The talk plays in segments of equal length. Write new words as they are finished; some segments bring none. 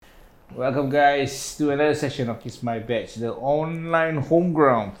Welcome guys to another session of Kiss My Badge, the online home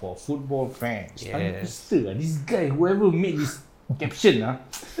ground for football fans. Yes. This guy, whoever made this caption,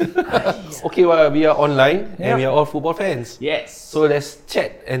 Okay, well, we are online and we are all football fans. yes. So let's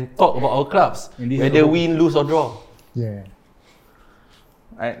chat and talk about our clubs, And this whether is- win, lose or draw. Yeah.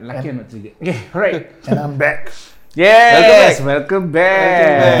 Lucky I'm not triggered. Okay, alright. And I'm back. Yes, welcome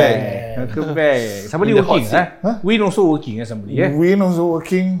back. Welcome back. Somebody In the hot working, seat. Huh? Win also working, somebody, yeah? Win also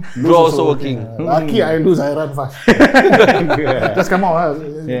working. lose Draw also working. Lucky I lose, I run fast. Just come out.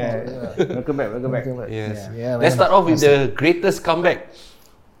 Yeah. Welcome back, welcome back. Yes. Yeah, Let's start off with the greatest comeback.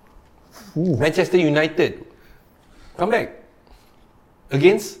 Ooh. Manchester United. Comeback.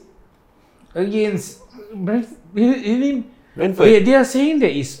 Against Against Brentford. Brentford. They are saying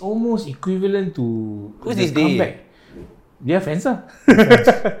that it's almost equivalent to Who's the this they? comeback. They are fans, It's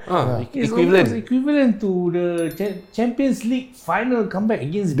almost Equivalent. equivalent to the Champions League final comeback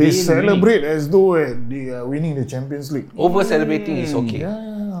against They Bayern celebrate as though they are winning the Champions League. Over celebrating is okay.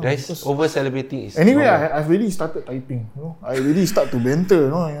 Yeah. Guys, over celebrating is Anyway, normal. I've really started typing. I really start to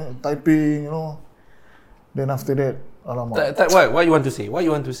banter, typing, Then after that, alamak. What you want to say? What you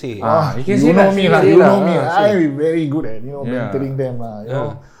want to say? You can You say know that, me say lah. that. You know me. Say. I'm very good at Yeah. bantering them lah.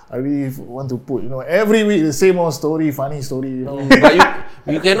 Yeah. I really want to put every week the same old story, funny story. But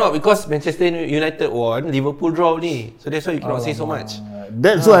you cannot because Manchester United won, Liverpool draw ni. So that's why you cannot say so much.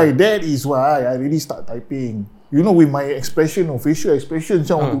 That is why I really start typing. With my expression, facial expression,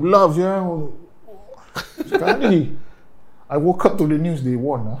 I want to laugh. Sekali, I woke up to the news they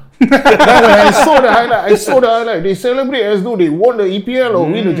won. Then when I saw the highlight, they celebrate as though they won the EPL or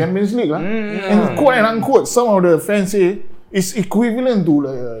win the Champions League. And quote and unquote, some of the fans say it's equivalent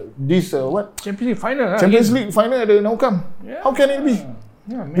to this Champions League final. Champions League final at the Nou Camp. Yeah. How can it be?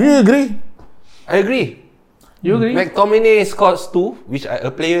 Yeah, Do you agree? I agree. You agree? McTominay scores 2, which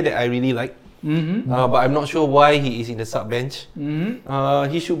a player that I really like. But I'm not sure why he is in the sub bench.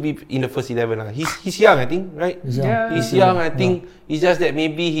 He should be in the first 11. He's young, I think, right? He's young. Yeah. He's young, I think. It's just that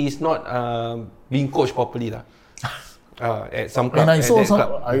maybe he's not being coached properly at some club. And I at saw that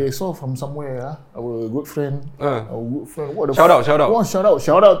club. I saw from somewhere our good friend. What Shout out. Wow,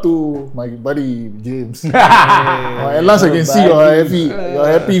 shout out to my buddy James. At last I can see your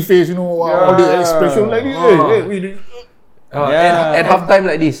happy face. All the expression like this. At halftime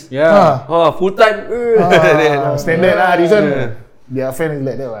like this. Yeah. Full time. Standard lah. This one, their fan is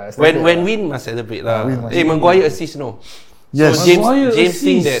like that. When win must celebrate lah. Win must Maguire assist no. Yes. So Maguire James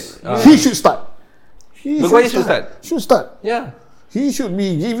think that assist. He should start. Maguire should start. Should start. Yeah. He should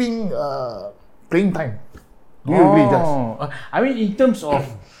be giving playing time. Do you agree, Jas? I mean, in terms of,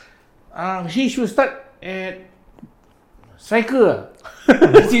 he should start at striker.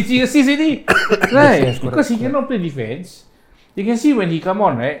 He assists already, right? Because he cannot play defense. You can see when he come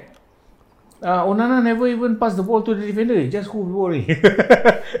on, right? Onana never even pass the ball to the defender. He just hold the ball.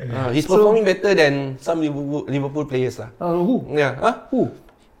 He's performing better than some Liverpool players lah. Who? Yeah. Who?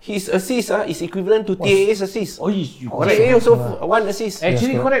 His assist is equivalent to TAA's assist. Oh, you correct. TAA also one assist.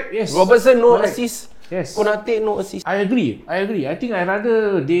 Actually, Yes, correct. Yes. Robertson no Correct. assist. Yes. Konate no assist. I agree. I think I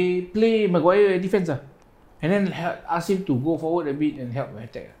rather they play Maguire at defense and then ask him to go forward a bit and help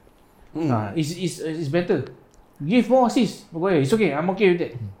attack. It's better. Give more assists, Maguire. It's okay. I'm okay with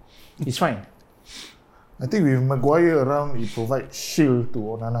that. It's fine. I think with Maguire around, it provides shield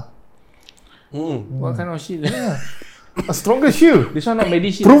to Onana. What kind of shit? A stronger shield. This one not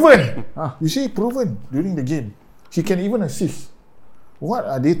medicine. Proven. Ah. You see, proven during the game. He can even assist. What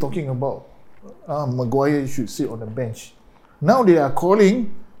are they talking about? Maguire should sit on the bench. Now they are calling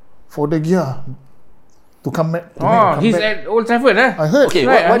for the gear to come back. He's at Old Trafford, I heard. Okay,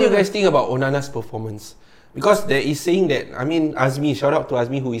 Right, what I do you know. guys think about Onana's performance? Because there is saying that, Azmi, shout out to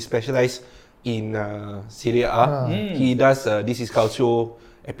Azmi who is specialised in Serie A. He does This Is Calcio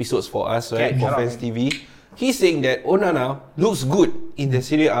episodes for us, right? For shout out, Fans TV. He's saying that Onana looks good in the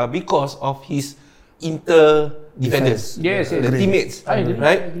Serie A because of his defenders. Yes, yes. The teammates, I agree.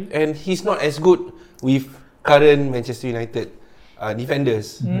 right? I agree. And he's not as good with current Manchester United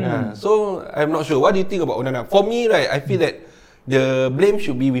defenders. So I'm not sure. What do you think about Onana? For me, right, I feel that the blame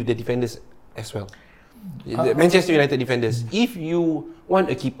should be with the defenders as well. The Manchester United defenders. If you want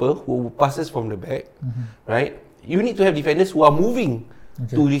a keeper who passes from the back, right, you need to have defenders who are moving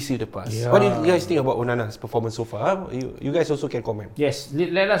to receive the pass. Yeah. What do you guys think about Onana's performance so far? You guys also can comment. Yes,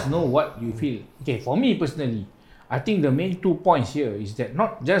 let us know what you feel. Okay, for me personally, I think the main 2 points here is that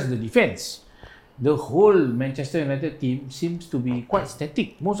not just the defense, the whole Manchester United team seems to be quite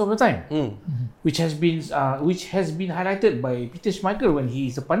static most of the time, which has been highlighted by Peter Schmeichel when he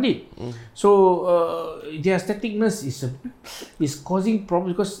is a pundit. So their staticness is causing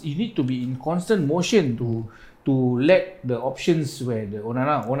problems because you need to be in constant motion to let the options where the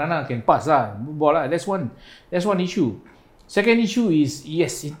Onana can pass ball That's one issue. Second issue is,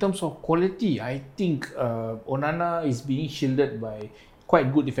 yes, in terms of quality, I think Onana is being shielded by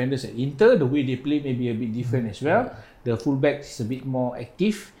quite good defenders at Inter. The way they play may be a bit different as well. The fullback is a bit more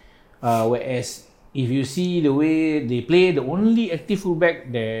active, whereas if you see the way they play, the only active fullback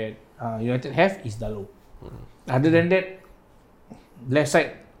that United have is Dalot. Other than that, left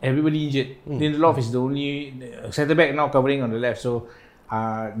side, everybody injured. Lindelof is the only centre back now covering on the left. So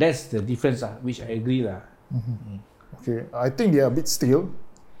that's the difference, which I agree . Okay, I think they are a bit stale.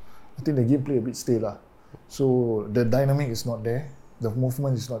 I think the gameplay a bit stale . So the dynamic is not there. The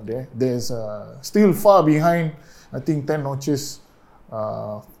movement is not there. There's still far behind. I think 10 notches.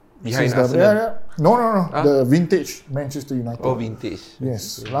 Behind Arsenal? No. The vintage Manchester United. Oh, vintage.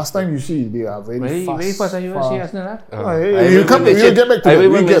 Yes. Last time you see they are very fast. Very fast. You say Arsenal We'll get back to that. I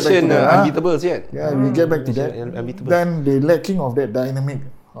haven't mentioned unbeatables yet. Yeah, we'll get back to that. Then the lacking of that dynamic.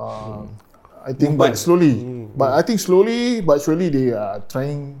 I think, but slowly. But I think slowly but surely they are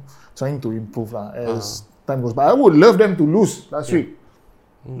trying to improve as time goes by. I would love them to lose last week.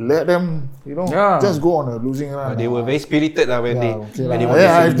 Let them, just go on a losing run. They were very spirited when they we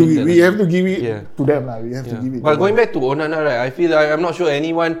have to give it to them. We have to give it. But going back to Onana, right, I feel like I'm not sure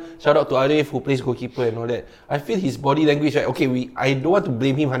anyone. Shout out to Arif who plays goalkeeper and all that. I feel his body language. Right, okay, I don't want to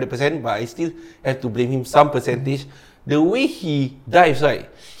blame him 100%, but I still have to blame him some percentage. The way he dives, right?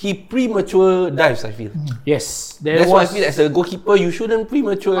 He premature dives, I feel. Yes, that's why I feel as a goalkeeper, you shouldn't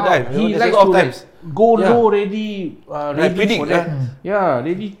premature dive. He likes to go low, ready for that. Yeah,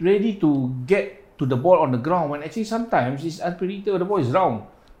 ready to get to the ball on the ground. When actually sometimes it's unpredictable. The ball is round,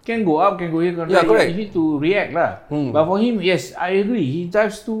 can go up, can go here, can go there. You need to react But for him, yes, I agree. He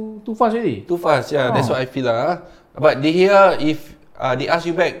dives too fast already. Too fast, that's what I feel But if they ask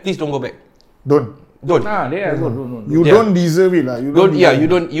you back, please don't go back. Don't. Don't. You don't deserve it You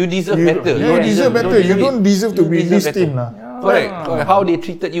deserve better. You deserve better. You don't deserve to be in this team Correct. How they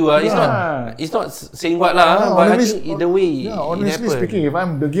treated you It's not saying what but I think the way. Honestly speaking, if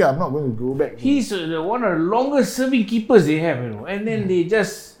I'm De Gea, I'm not going to go back. He's one of the longest serving keepers they have, and then they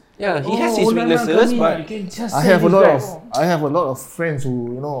just. He has his weaknesses, but I have a lot of friends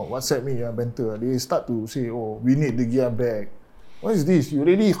who WhatsApp me, banter. They start to say, "Oh, we need De Gea back. What is this? You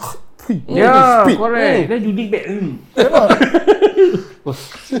already correct. Then you dig back.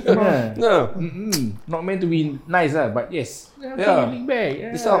 Not meant to be nice but yes. You dig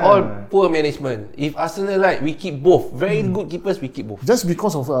back. These are all poor management. If Arsenal we keep both. Very good keepers, we keep both. Just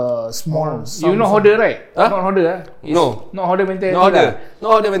because of small. You know Hodder, right? Not Hodder. No. Not Hodder mentality. No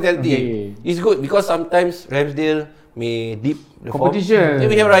Hodder mentality. Okay. It's good because sometimes Ramsdale may dip the competition. Then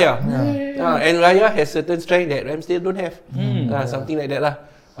we have Raya. And Raya has certain strength that Ramsdale don't have. Something like that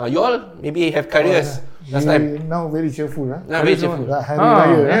you all maybe have careers last time. Now very cheerful very cheerful. Hari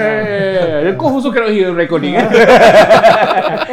Raya. The coach also cannot hear recording